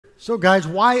So guys,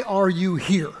 why are you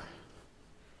here?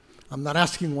 I'm not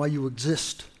asking why you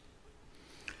exist.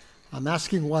 I'm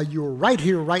asking why you're right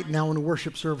here, right now in a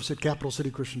worship service at Capital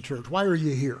City Christian Church. Why are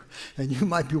you here? And you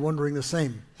might be wondering the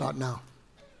same about now.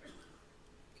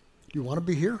 Do you want to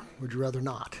be here? Or would you rather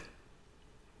not?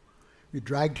 You're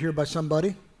dragged here by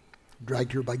somebody,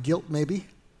 dragged here by guilt maybe,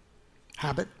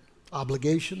 habit,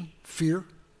 obligation, fear.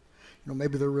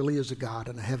 Maybe there really is a God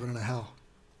and a heaven and a hell,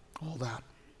 all that.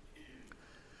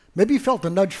 Maybe you felt a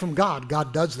nudge from God.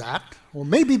 God does that. Or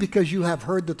maybe because you have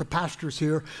heard that the pastors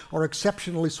here are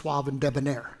exceptionally suave and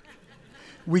debonair.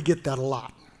 We get that a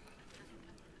lot.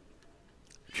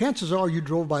 Chances are you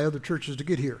drove by other churches to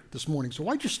get here this morning. So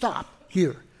why'd you stop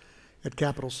here at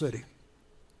Capital City?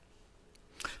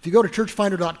 If you go to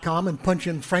churchfinder.com and punch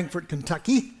in Frankfort,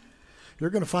 Kentucky, you're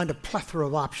going to find a plethora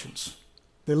of options.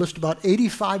 They list about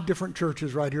 85 different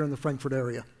churches right here in the Frankfort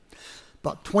area.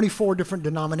 About 24 different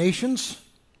denominations.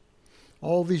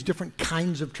 All these different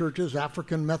kinds of churches: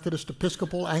 African, Methodist,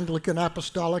 Episcopal, Anglican,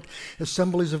 Apostolic,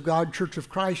 Assemblies of God, Church of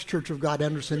Christ, Church of God,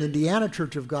 Anderson, Indiana,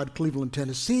 Church of God, Cleveland,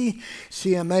 Tennessee,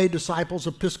 CMA, Disciples,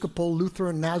 Episcopal,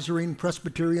 Lutheran, Nazarene,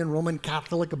 Presbyterian, Roman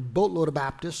Catholic, a boatload of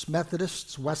Baptists,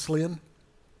 Methodists, Wesleyan,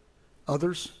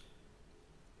 others.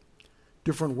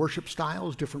 Different worship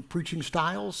styles, different preaching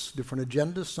styles, different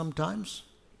agendas sometimes.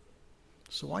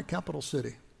 So why Capital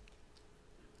City?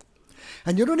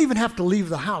 And you don't even have to leave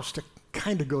the house to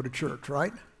kind of go to church,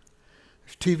 right?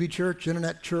 There's TV church,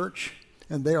 internet church,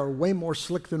 and they are way more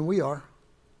slick than we are.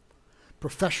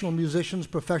 Professional musicians,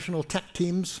 professional tech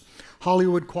teams,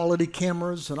 Hollywood quality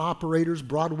cameras and operators,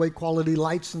 Broadway quality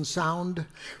lights and sound,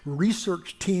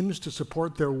 research teams to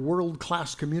support their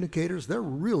world-class communicators. They're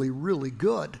really, really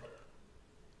good.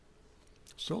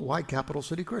 So why Capital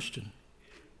City Christian?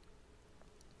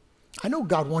 I know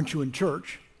God wants you in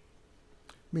church.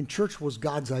 Church was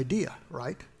God's idea,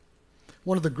 right?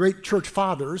 One of the great church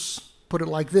fathers put it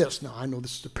like this. Now, I know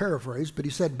this is a paraphrase, but he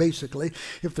said basically,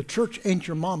 if the church ain't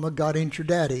your mama, God ain't your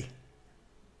daddy.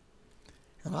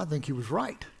 And I think he was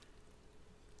right.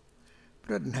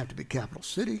 But it doesn't have to be Capital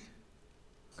City,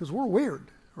 because we're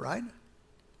weird, right?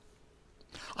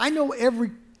 I know every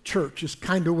church is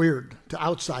kind of weird to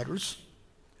outsiders,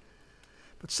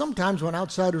 but sometimes when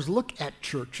outsiders look at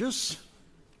churches,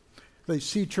 they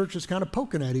see churches kind of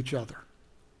poking at each other.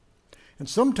 And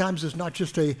sometimes it's not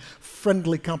just a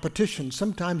friendly competition.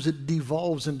 Sometimes it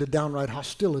devolves into downright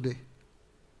hostility.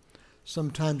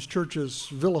 Sometimes churches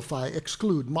vilify,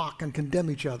 exclude, mock, and condemn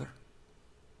each other.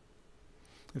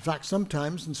 In fact,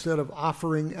 sometimes instead of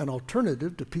offering an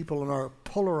alternative to people in our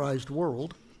polarized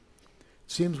world,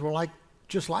 it seems we're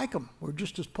just like them. We're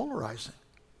just as polarizing.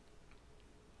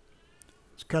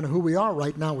 It's kind of who we are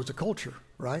right now as a culture,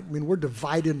 right? We're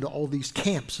divided into all these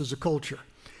camps as a culture,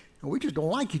 and we just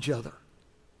don't like each other.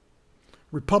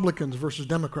 Republicans versus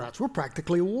Democrats. We're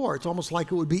practically at war. It's almost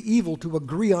like it would be evil to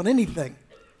agree on anything.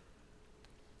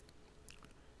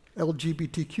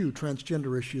 LGBTQ,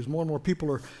 transgender issues. More and more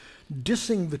people are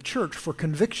dissing the church for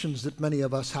convictions that many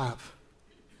of us have.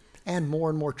 And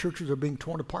more churches are being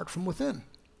torn apart from within.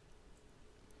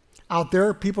 Out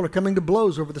there, people are coming to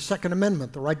blows over the Second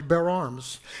Amendment, the right to bear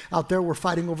arms. Out there, we're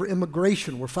fighting over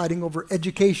immigration. We're fighting over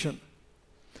education.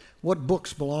 What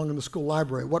books belong in the school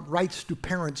library? What rights do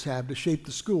parents have to shape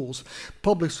the schools?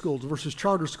 Public schools versus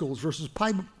charter schools versus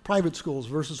private schools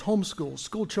versus home schools,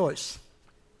 school choice.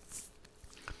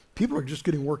 People are just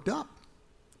getting worked up.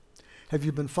 Have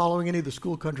you been following any of the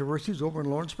school controversies over in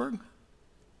Lawrenceburg?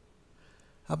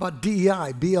 How about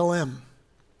DEI, BLM?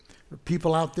 There are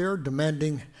people out there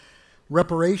demanding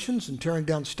reparations and tearing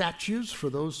down statues for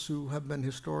those who have been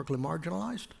historically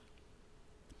marginalized.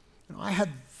 I had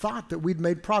thought that we'd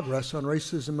made progress on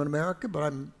racism in America,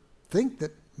 but I think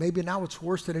that maybe now it's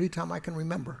worse than any time I can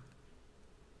remember.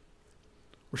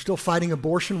 We're still fighting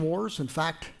abortion wars. In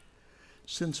fact,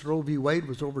 since Roe v. Wade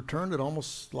was overturned, it's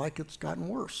almost like it's gotten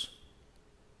worse.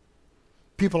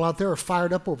 People out there are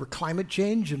fired up over climate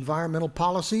change, environmental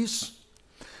policies,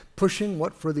 pushing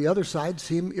what for the other side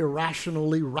seem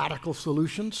irrationally radical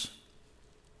solutions.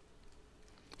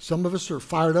 Some of us are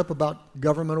fired up about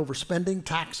government overspending,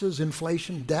 taxes,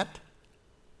 inflation, debt.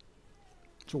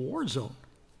 It's a war zone.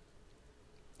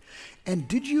 And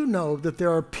did you know that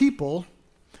there are people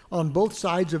on both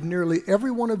sides of nearly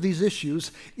every one of these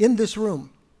issues in this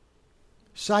room,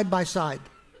 side by side,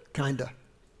 kinda?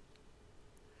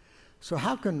 So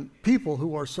how can people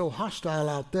who are so hostile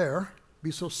out there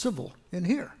be so civil in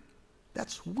here?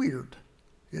 That's weird,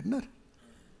 isn't it?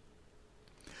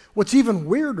 What's even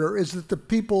weirder is that the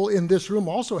people in this room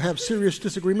also have serious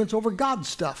disagreements over God's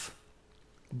stuff.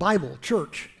 Bible,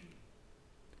 church.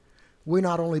 We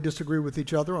not only disagree with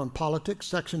each other on politics,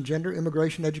 sex and gender,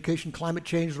 immigration, education, climate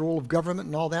change, the role of government,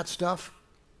 and all that stuff.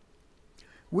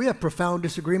 We have profound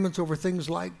disagreements over things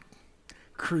like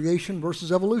creation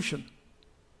versus evolution.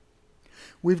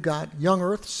 We've got young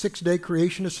earth, 6-day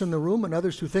creationists in the room, and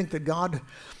others who think that God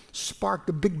sparked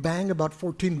a big bang about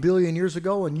 14 billion years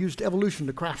ago and used evolution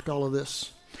to craft all of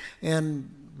this.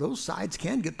 And those sides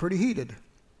can get pretty heated.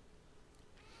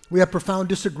 We have profound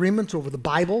disagreements over the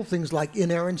Bible, things like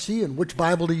inerrancy and which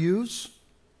Bible to use.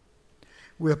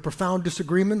 We have profound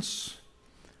disagreements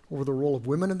over the role of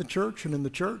women in the church and in the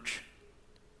church.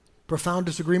 Profound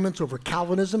disagreements over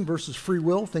Calvinism versus free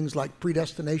will, things like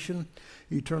predestination,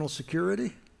 eternal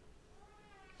security.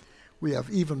 We have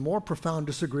even more profound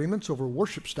disagreements over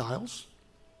worship styles.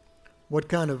 What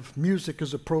kind of music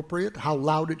is appropriate, how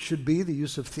loud it should be, the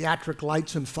use of theatric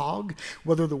lights and fog,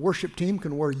 whether the worship team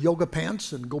can wear yoga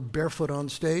pants and go barefoot on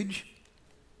stage.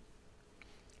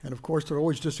 And of course, there are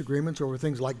always disagreements over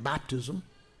things like baptism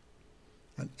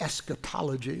and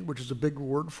eschatology, which is a big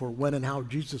word for when and how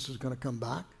Jesus is going to come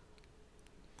back.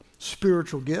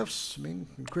 Spiritual gifts. I mean,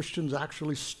 Christians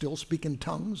actually still speak in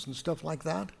tongues and stuff like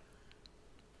that.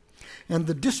 And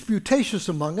the disputatious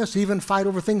among us even fight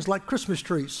over things like Christmas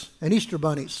trees and Easter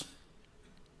bunnies.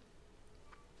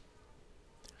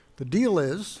 The deal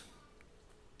is,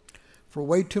 for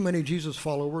way too many Jesus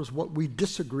followers, what we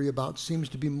disagree about seems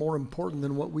to be more important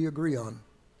than what we agree on.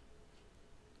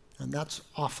 And that's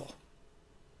awful.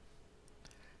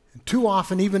 And too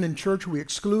often, even in church, we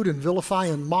exclude and vilify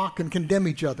and mock and condemn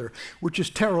each other, which is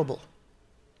terrible.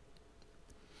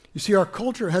 You see, our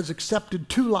culture has accepted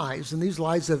 2 lies, and these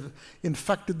lies have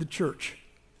infected the church.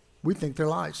 We think they're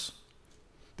lies.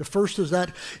 The first is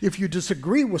that if you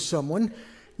disagree with someone,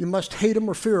 you must hate them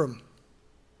or fear them.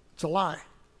 It's a lie.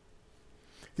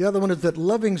 The other one is that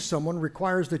loving someone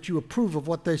requires that you approve of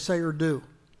what they say or do.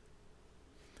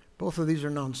 Both of these are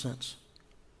nonsense.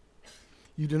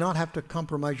 You do not have to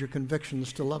compromise your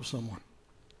convictions to love someone.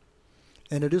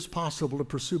 And it is possible to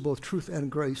pursue both truth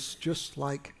and grace, just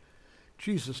like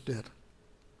Jesus did.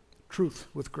 Truth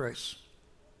with grace.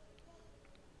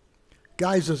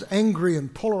 Guys, as angry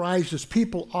and polarized as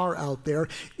people are out there,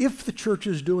 if the church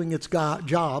is doing its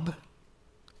job,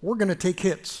 we're going to take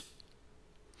hits.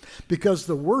 Because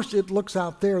the worse it looks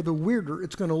out there, the weirder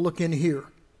it's going to look in here.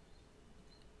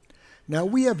 Now,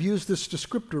 we have used this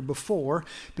descriptor before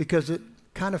because it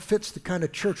kind of fits the kind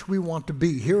of church we want to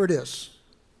be. Here it is.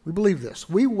 We believe this.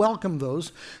 We welcome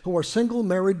those who are single,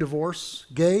 married,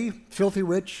 divorced, gay, filthy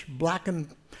rich, black and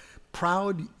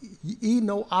proud, y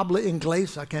no habla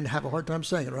inglés. I can't have a hard time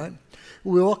saying it, right?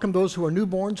 We welcome those who are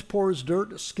newborns, poor as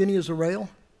dirt, skinny as a rail.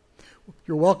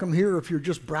 You're welcome here if you're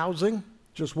just browsing,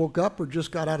 just woke up, or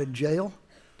just got out of jail.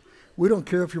 We don't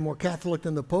care if you're more Catholic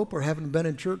than the Pope or haven't been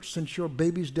in church since your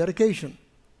baby's dedication.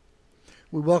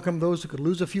 We welcome those who could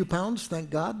lose a few pounds, thank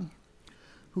God,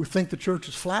 who think the church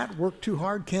is flat, work too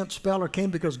hard, can't spell, or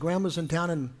came because grandma's in town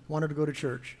and wanted to go to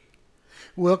church.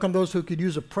 We welcome those who could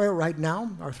use a prayer right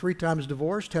now, are 3 times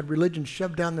divorced, had religion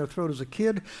shoved down their throat as a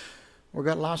kid, or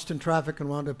got lost in traffic and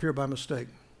wound up here by mistake.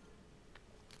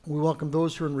 We welcome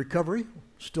those who are in recovery,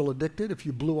 still addicted. If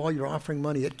you blew all your offering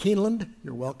money at Keeneland,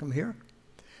 you're welcome here.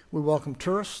 We welcome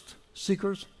tourists,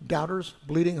 seekers, doubters,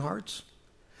 bleeding hearts.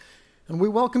 And we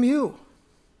welcome you.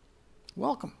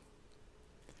 Welcome.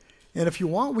 And if you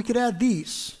want, we could add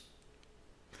these.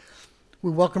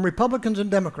 We welcome Republicans and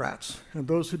Democrats, and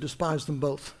those who despise them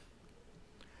both.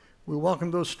 We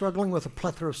welcome those struggling with a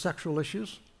plethora of sexual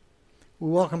issues. We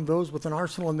welcome those with an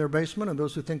arsenal in their basement and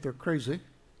those who think they're crazy.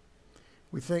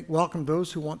 We welcome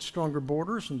those who want stronger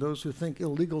borders and those who think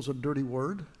illegal's a dirty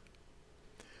word.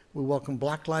 We welcome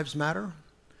Black Lives Matter,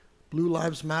 Blue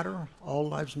Lives Matter, All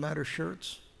Lives Matter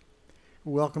shirts.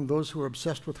 We welcome those who are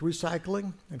obsessed with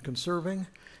recycling and conserving,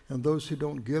 and those who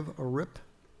don't give a rip.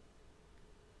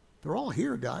 They're all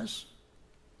here, guys.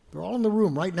 They're all in the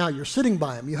room right now. You're sitting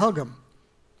by them. You hug them.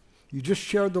 You just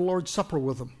shared the Lord's Supper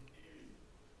with them.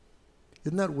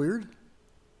 Isn't that weird?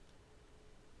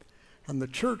 And the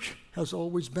church has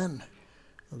always been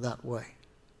that way.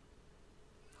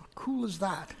 How cool is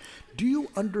that? Do you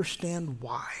understand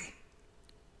why?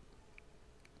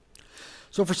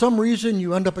 So for some reason,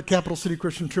 you end up at Capital City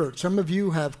Christian Church. Some of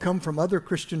you have come from other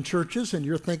Christian churches, and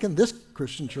you're thinking, this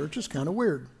Christian church is kind of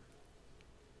weird.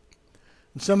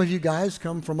 And some of you guys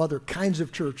come from other kinds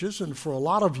of churches, and for a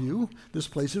lot of you, this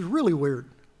place is really weird.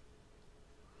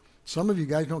 Some of you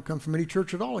guys don't come from any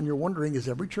church at all, and you're wondering, is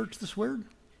every church this weird?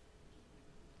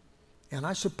 And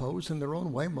I suppose, in their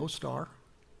own way, most are.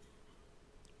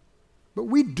 But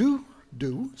we do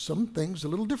some things a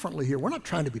little differently here. We're not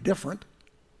trying to be different.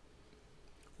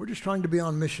 We're just trying to be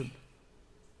on mission.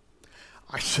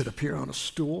 I sit up here on a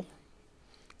stool,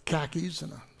 khakis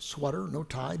and a sweater, no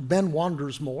tie. Ben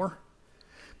wanders more,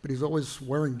 but he's always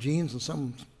wearing jeans and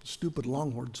some stupid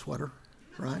Longhorn sweater,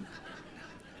 right?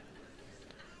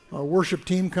 Our worship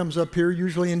team comes up here,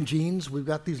 usually in jeans. We've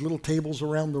got these little tables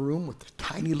around the room with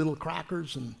tiny little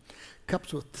crackers and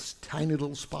cups with this tiny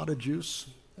little spot of juice.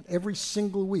 And every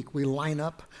single week we line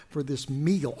up for this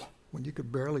meal when you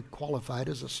could barely qualify it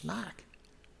as a snack.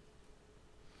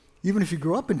 Even if you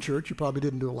grew up in church, you probably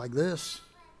didn't do it like this.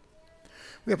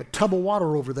 We have a tub of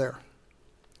water over there.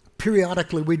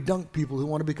 Periodically, we dunk people who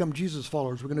want to become Jesus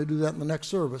followers. We're going to do that in the next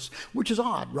service, which is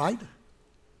odd, right?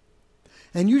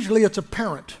 And usually it's a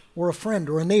parent or a friend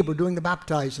or a neighbor doing the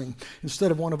baptizing instead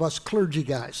of one of us clergy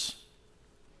guys,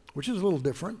 which is a little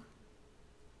different.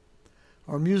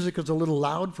 Our music is a little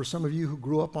loud for some of you who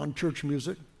grew up on church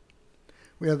music.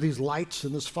 We have these lights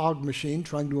and this fog machine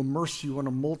trying to immerse you in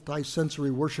a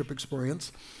multi-sensory worship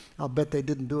experience. I'll bet they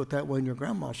didn't do it that way in your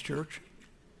grandma's church.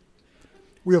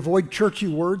 We avoid churchy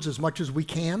words as much as we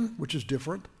can, which is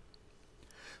different.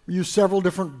 We use several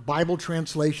different Bible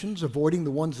translations, avoiding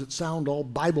the ones that sound all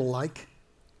Bible-like.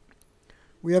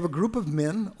 We have a group of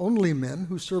men, only men,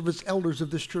 who serve as elders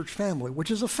of this church family, which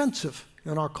is offensive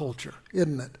in our culture,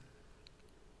 isn't it?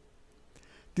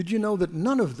 Did you know that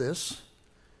none of this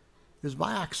is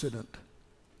by accident?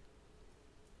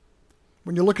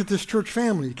 When you look at this church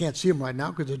family, you can't see them right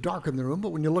now because it's dark in the room, but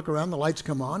when you look around, the lights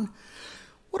come on.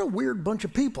 What a weird bunch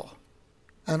of people.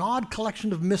 An odd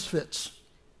collection of misfits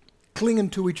clinging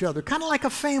to each other, kind of like a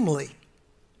family,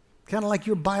 kind of like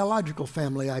your biological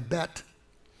family, I bet.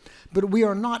 But we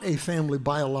are not a family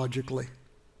biologically.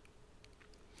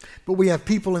 But we have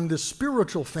people in this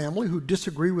spiritual family who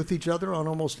disagree with each other on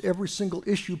almost every single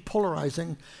issue,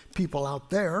 polarizing people out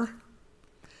there.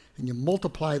 And you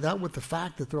multiply that with the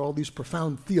fact that there are all these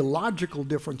profound theological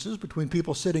differences between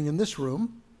people sitting in this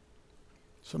room,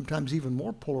 sometimes even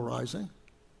more polarizing.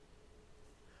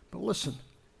 But listen,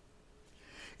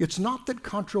 it's not that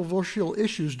controversial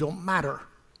issues don't matter.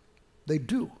 They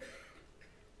do.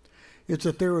 It's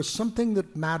that there is something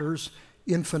that matters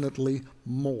infinitely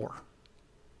more.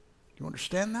 Do you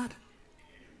understand that?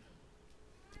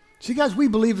 See, guys, we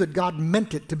believe that God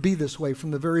meant it to be this way from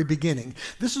the very beginning.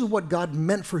 This is what God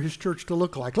meant for his church to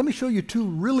look like. Let me show you two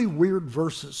really weird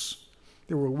verses.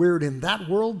 They were weird in that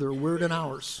world, they're weird in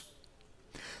ours.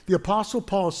 The Apostle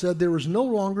Paul said, there is no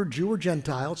longer Jew or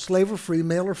Gentile, slave or free,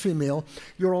 male or female.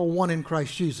 You're all one in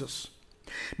Christ Jesus.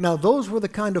 Now, those were the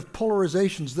kind of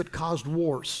polarizations that caused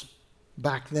wars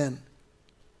back then,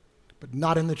 but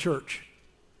not in the church.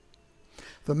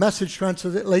 The Message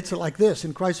translates it like this: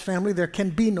 in Christ's family, there can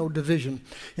be no division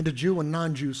into Jew and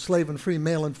non-Jew, slave and free,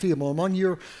 male and female. Among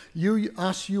you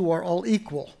are all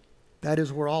equal. That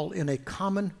is, we're all in a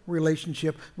common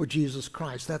relationship with Jesus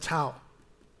Christ. That's how.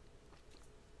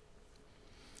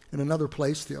 In another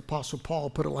place, the Apostle Paul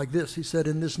put it like this. He said,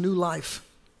 in this new life,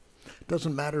 it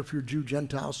doesn't matter if you're Jew,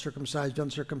 Gentile, circumcised,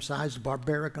 uncircumcised,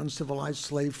 barbaric, uncivilized,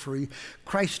 slave free.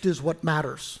 Christ is what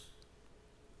matters.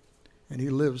 And he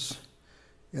lives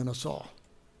in us all.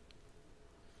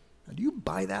 Now, do you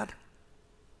buy that?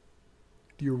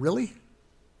 Do you really?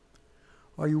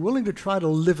 Are you willing to try to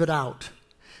live it out?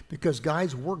 Because,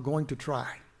 guys, we're going to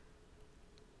try.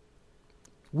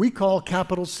 We call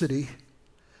Capital City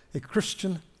a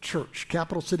Christian church,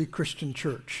 Capital City Christian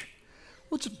Church.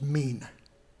 What's it mean?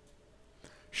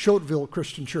 Choatville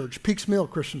Christian Church, Peaks Mill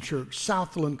Christian Church,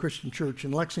 Southland Christian Church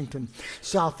in Lexington,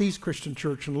 Southeast Christian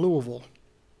Church in Louisville.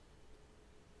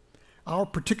 Our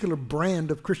particular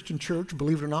brand of Christian church,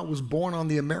 believe it or not, was born on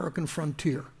the American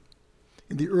frontier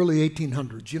in the early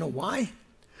 1800s. You know why?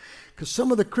 Because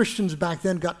some of the Christians back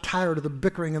then got tired of the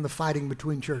bickering and the fighting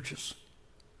between churches.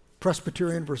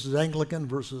 Presbyterian versus Anglican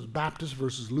versus Baptist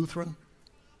versus Lutheran.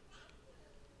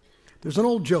 There's an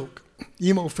old joke,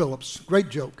 Emo Phillips, great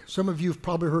joke. Some of you have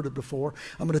probably heard it before.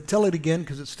 I'm going to tell it again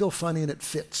because it's still funny and it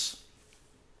fits.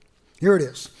 Here it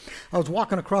is. I was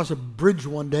walking across a bridge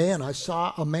one day and I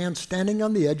saw a man standing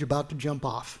on the edge about to jump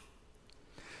off.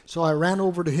 So I ran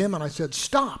over to him and I said,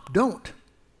 stop, don't.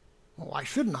 Well, why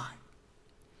shouldn't I?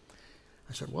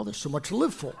 I said, well, there's so much to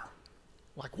live for.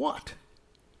 Like what?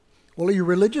 Well, are you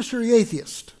religious or are you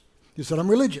atheist? He said,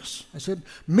 I'm religious. I said,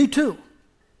 me too.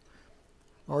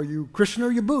 Are you Christian or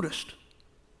are you Buddhist?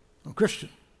 I'm Christian.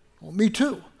 Well, me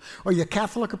too. Are you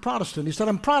Catholic or Protestant? He said,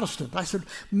 I'm Protestant. I said,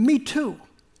 me too.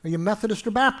 Are you Methodist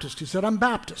or Baptist? He said, I'm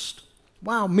Baptist.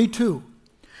 Wow, me too.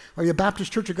 Are you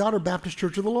Baptist Church of God or Baptist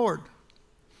Church of the Lord?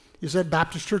 He said,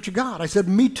 Baptist Church of God. I said,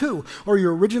 me too. Are you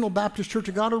Original Baptist Church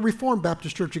of God or Reformed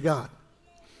Baptist Church of God?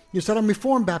 You said, I'm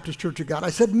Reformed Baptist Church of God. I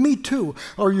said, me too.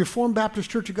 Are you Reformed Baptist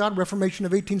Church of God, Reformation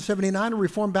of 1879, or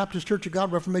Reformed Baptist Church of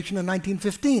God, Reformation in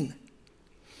 1915?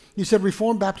 You said,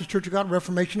 Reformed Baptist Church of God,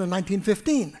 Reformation in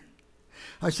 1915.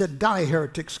 I said, die,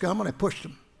 heretic scum, and I pushed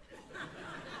him.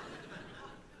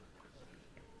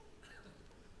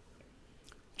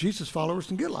 Jesus followers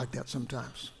can get like that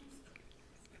sometimes.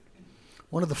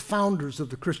 One of the founders of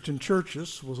the Christian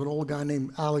churches was an old guy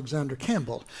named Alexander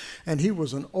Campbell, and he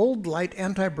was an old light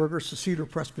anti-burger seceder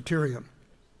Presbyterian.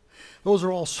 Those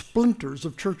are all splinters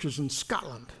of churches in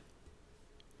Scotland.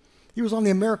 He was on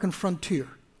the American frontier.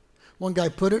 One guy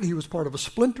put it, he was part of a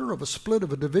splinter, of a split,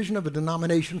 of a division, of a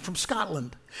denomination from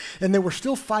Scotland. And they were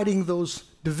still fighting those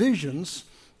divisions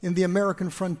in the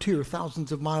American frontier,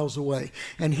 thousands of miles away.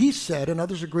 And he said, and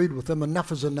others agreed with him,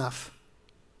 enough is enough.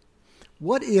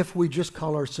 What if we just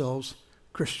call ourselves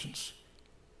Christians?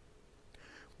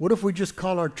 What if we just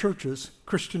call our churches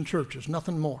Christian churches,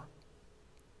 nothing more?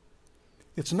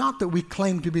 It's not that we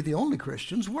claim to be the only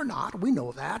Christians. We're not. We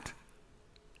know that.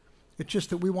 It's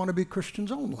just that we want to be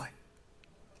Christians only.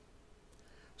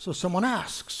 So someone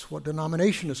asks, what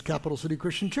denomination is Capital City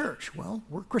Christian Church? Well,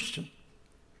 we're Christian.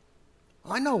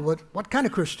 I know. What kind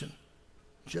of Christian?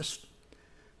 Just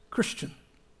Christian.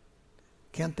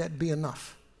 Can't that be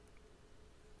enough?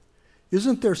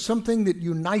 Isn't there something that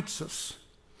unites us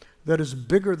that is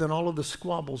bigger than all of the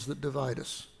squabbles that divide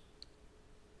us?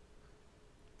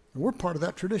 And we're part of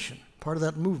that tradition, part of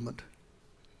that movement.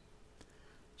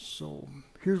 So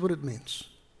here's what it means.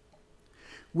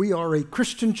 We are a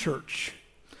Christian church,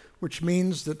 which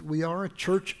means that we are a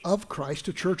church of Christ,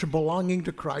 a church belonging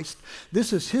to Christ.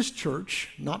 This is his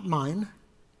church, not mine.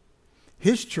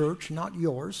 His church, not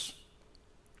yours.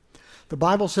 The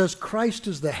Bible says Christ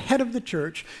is the head of the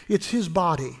church. It's his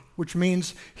body, which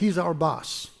means he's our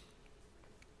boss.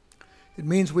 It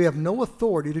means we have no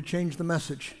authority to change the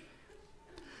message.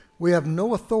 We have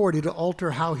no authority to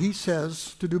alter how he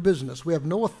says to do business. We have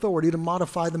no authority to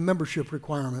modify the membership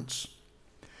requirements.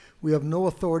 We have no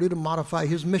authority to modify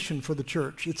his mission for the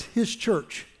church. It's his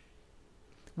church.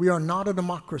 We are not a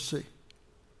democracy.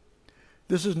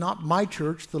 This is not my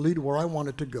church to lead where I want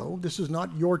it to go. This is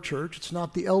not your church. It's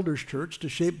not the elders' church to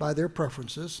shape by their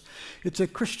preferences. It's a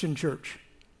Christian church,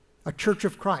 a church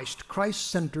of Christ,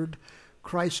 Christ-centered,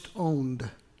 Christ-owned.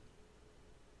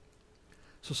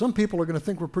 So some people are going to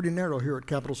think we're pretty narrow here at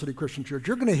Capital City Christian Church.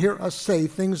 You're going to hear us say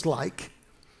things like,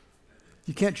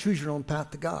 you can't choose your own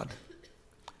path to God.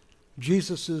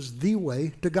 Jesus is the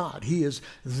way to God. He is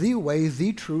the way,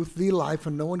 the truth, the life,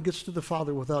 and no one gets to the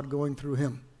Father without going through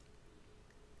him.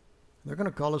 They're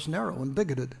going to call us narrow and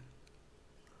bigoted.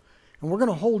 And we're going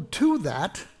to hold to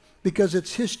that because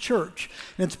it's his church.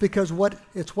 And it's because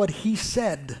it's what he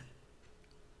said.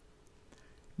 It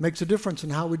makes a difference in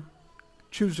how we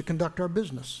choose to conduct our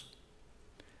business.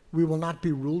 We will not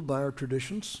be ruled by our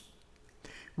traditions.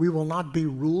 We will not be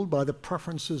ruled by the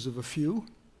preferences of a few.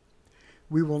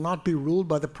 We will not be ruled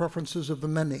by the preferences of the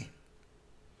many.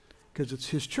 Because it's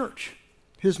his church,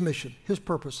 his mission, his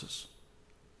purposes.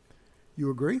 You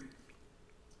agree?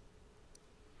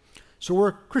 So we're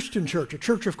a Christian church, a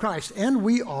church of Christ, and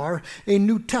we are a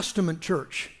New Testament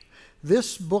church.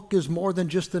 This book is more than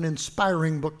just an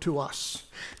inspiring book to us.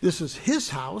 This is his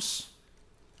house,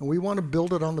 and we want to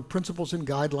build it on the principles and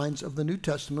guidelines of the New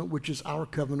Testament, which is our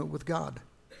covenant with God.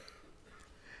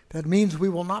 That means we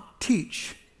will not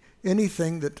teach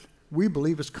anything that we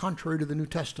believe is contrary to the New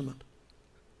Testament.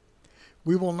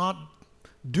 We will not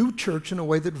do church in a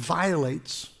way that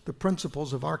violates the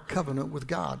principles of our covenant with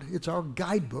God. It's our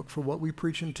guidebook for what we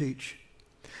preach and teach.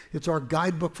 It's our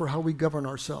guidebook for how we govern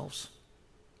ourselves.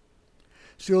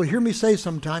 So you'll hear me say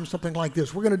sometimes something like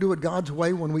this. We're going to do it God's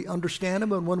way when we understand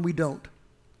him and when we don't.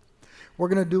 We're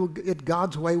going to do it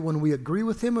God's way when we agree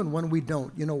with him and when we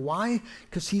don't. You know why?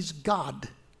 Because he's God.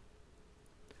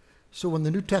 So when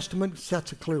the New Testament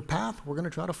sets a clear path, we're going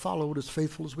to try to follow it as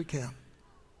faithful as we can.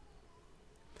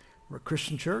 We're a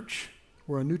Christian church.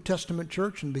 We're a New Testament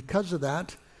church, and because of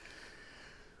that,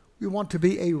 we want to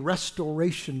be a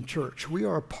restoration church. We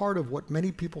are a part of what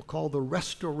many people call the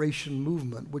restoration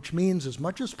movement, which means as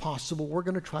much as possible, we're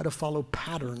going to try to follow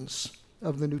patterns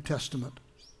of the New Testament.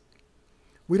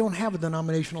 We don't have a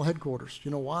denominational headquarters.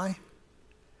 You know why?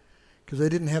 Because they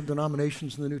didn't have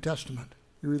denominations in the New Testament.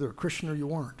 You're either a Christian or you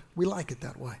weren't. We like it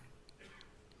that way.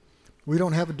 We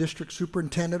don't have a district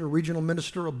superintendent, a regional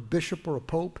minister, a bishop, or a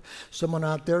pope, someone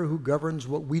out there who governs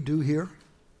what we do here,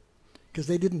 because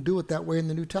they didn't do it that way in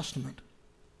the New Testament.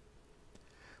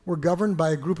 We're governed by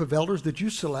a group of elders that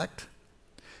you select,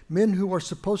 men who are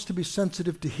supposed to be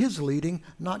sensitive to his leading,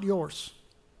 not yours,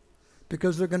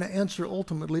 because they're going to answer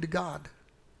ultimately to God.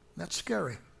 That's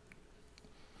scary.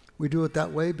 We do it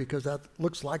that way because that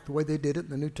looks like the way they did it in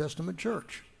the New Testament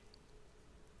church.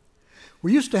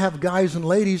 We used to have guys and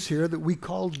ladies here that we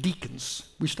called deacons.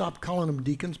 We stopped calling them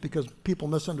deacons because people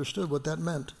misunderstood what that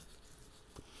meant.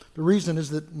 The reason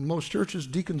is that in most churches,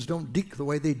 deacons don't deacon the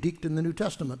way they deaconed in the New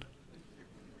Testament.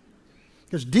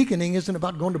 Because deaconing isn't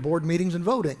about going to board meetings and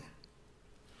voting.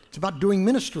 It's about doing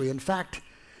ministry. In fact,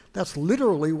 that's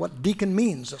literally what deacon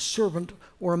means, a servant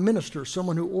or a minister,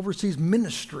 someone who oversees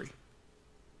ministry.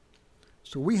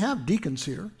 So we have deacons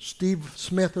here. Steve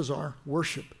Smith is our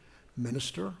worship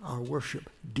minister, our worship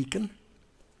deacon.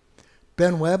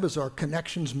 Ben Webb is our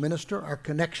connections minister, our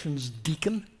connections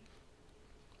deacon.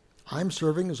 I'm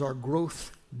serving as our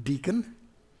growth deacon.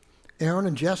 Aaron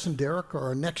and Jess and Derek are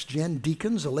our next-gen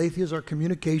deacons. Alethea is our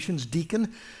communications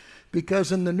deacon.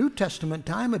 Because in the New Testament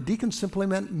time, a deacon simply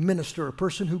meant minister, a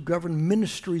person who governed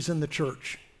ministries in the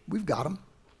church. We've got them.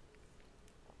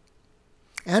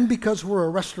 And because we're a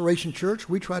restoration church,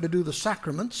 we try to do the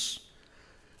sacraments,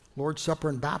 Lord's Supper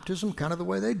and baptism, kind of the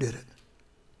way they did it.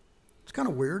 It's kind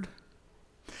of weird.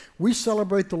 We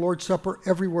celebrate the Lord's Supper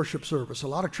every worship service. A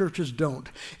lot of churches don't.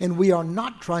 And we are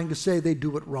not trying to say they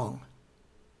do it wrong,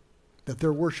 that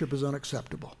their worship is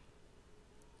unacceptable.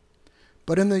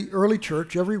 But in the early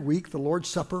church, every week, the Lord's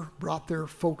Supper brought their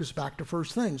focus back to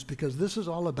first things, because this is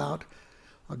all about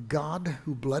a God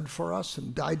who bled for us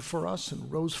and died for us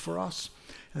and rose for us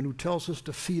and who tells us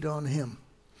to feed on him.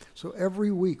 So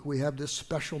every week we have this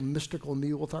special mystical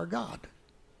meal with our God,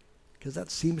 because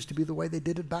that seems to be the way they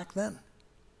did it back then.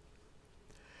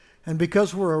 And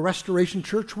because we're a restoration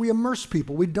church, we immerse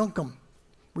people. We dunk them.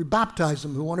 We baptize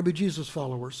them who want to be Jesus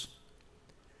followers.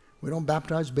 We don't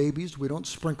baptize babies. We don't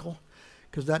sprinkle,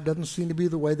 because that doesn't seem to be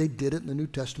the way they did it in the New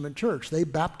Testament church. They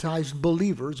baptized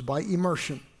believers by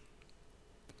immersion.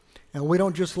 And we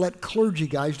don't just let clergy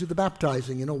guys do the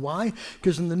baptizing. You know why?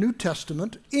 Because in the New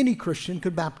Testament, any Christian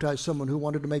could baptize someone who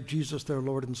wanted to make Jesus their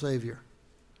Lord and Savior.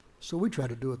 So we try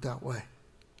to do it that way.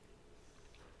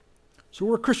 So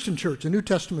we're a Christian church, a New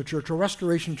Testament church, a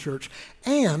restoration church,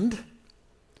 and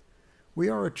we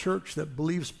are a church that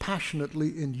believes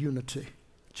passionately in unity.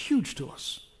 It's huge to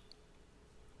us.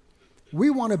 We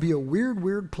want to be a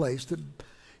weird place that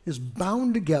is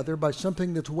bound together by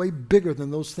something that's way bigger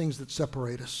than those things that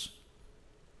separate us.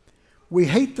 We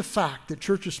hate the fact that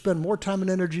churches spend more time and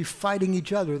energy fighting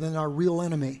each other than our real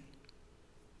enemy.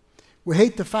 We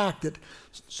hate the fact that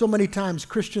so many times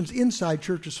Christians inside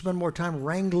churches spend more time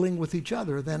wrangling with each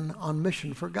other than on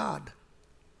mission for God.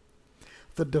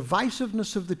 The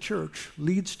divisiveness of the church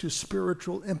leads to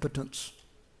spiritual impotence.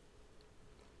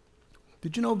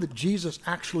 Did you know that Jesus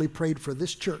actually prayed for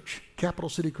this church, Capital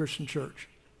City Christian Church?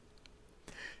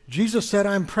 Jesus said,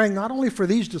 I'm praying not only for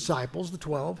these disciples, the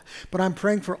 12, but I'm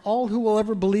praying for all who will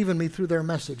ever believe in me through their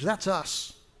message. That's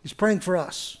us. He's praying for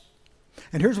us.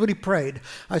 And here's what he prayed.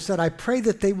 I said, I pray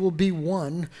that they will be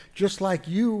one, just like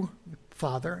you,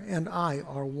 Father, and I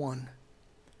are one.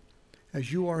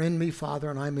 As you are in me, Father,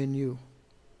 and I'm in you.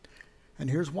 And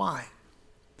here's why.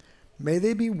 May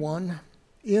they be one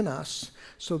in us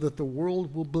so that the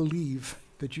world will believe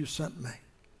that you sent me.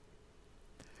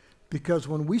 Because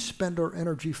when we spend our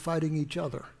energy fighting each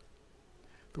other,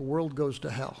 the world goes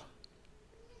to hell.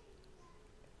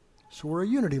 So we're a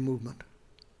unity movement.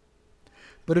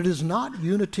 But it is not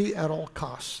unity at all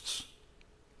costs.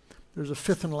 There's a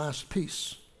fifth and last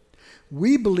piece.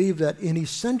 We believe that in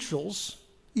essentials,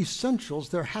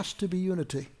 there has to be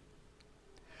unity.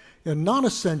 In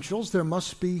non-essentials, there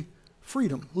must be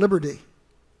freedom, liberty.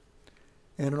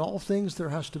 And in all things, there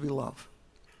has to be love.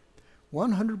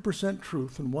 100%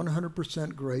 truth and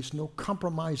 100% grace, no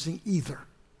compromising either.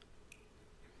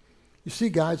 You see,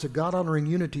 guys, a God-honoring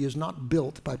unity is not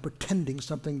built by pretending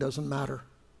something doesn't matter.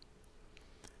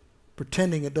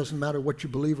 Pretending it doesn't matter what you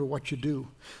believe or what you do.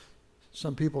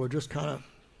 Some people are just kind of,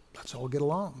 let's all get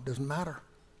along, doesn't matter.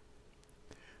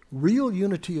 Real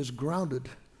unity is grounded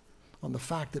on the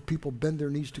fact that people bend their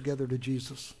knees together to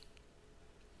Jesus.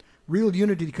 Real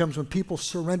unity comes when people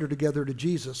surrender together to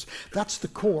Jesus. That's the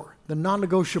core, the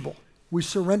non-negotiable. We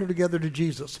surrender together to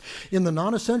Jesus. In the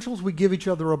non-essentials, we give each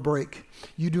other a break.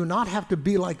 You do not have to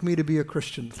be like me to be a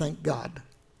Christian, thank God.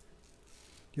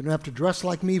 You don't have to dress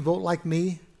like me, vote like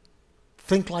me,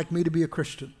 think like me to be a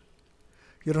Christian.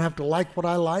 You don't have to like what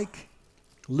I like,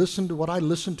 listen to what I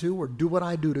listen to, or do what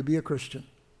I do to be a Christian.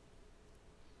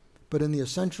 But in the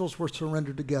essentials, we're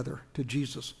surrendered together to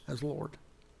Jesus as Lord.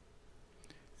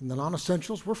 In the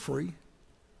non-essentials, we're free.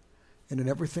 And in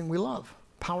everything we love,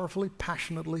 powerfully,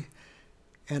 passionately,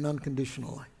 and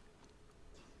unconditionally.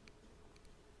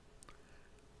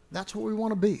 That's what we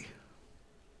want to be.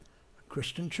 A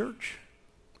Christian church,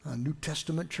 a New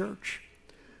Testament church,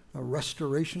 a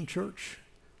restoration church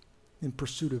in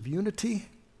pursuit of unity,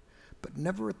 but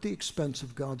never at the expense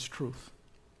of God's truth.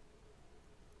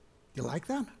 You like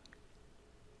that?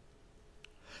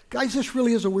 Guys, this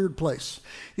really is a weird place.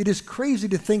 It is crazy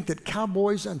to think that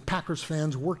Cowboys and Packers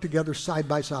fans work together side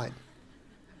by side.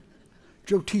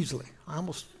 Joe Teasley, I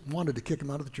almost wanted to kick him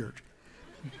out of the church.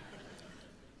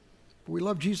 But we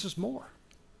love Jesus more.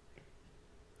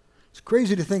 It's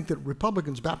crazy to think that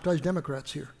Republicans baptize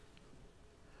Democrats here.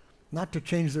 Not to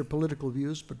change their political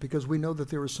views, but because we know that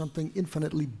there is something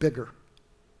infinitely bigger.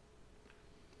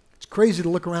 It's crazy to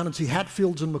look around and see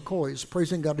Hatfields and McCoys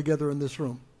praising God together in this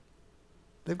room.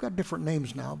 They've got different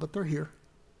names now, but they're here.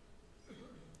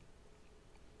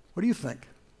 What do you think?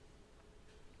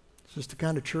 Is this the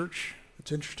kind of church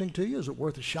that's interesting to you? Is it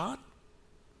worth a shot?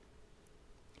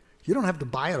 You don't have to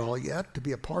buy it all yet to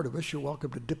be a part of us. You're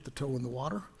welcome to dip the toe in the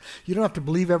water. You don't have to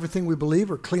believe everything we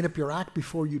believe or clean up your act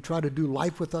before you try to do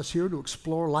life with us here, to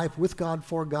explore life with God,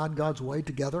 for God, God's way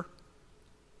together.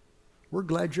 We're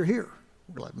glad you're here.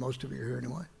 We're glad most of you are here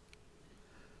anyway.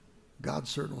 God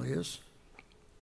certainly is.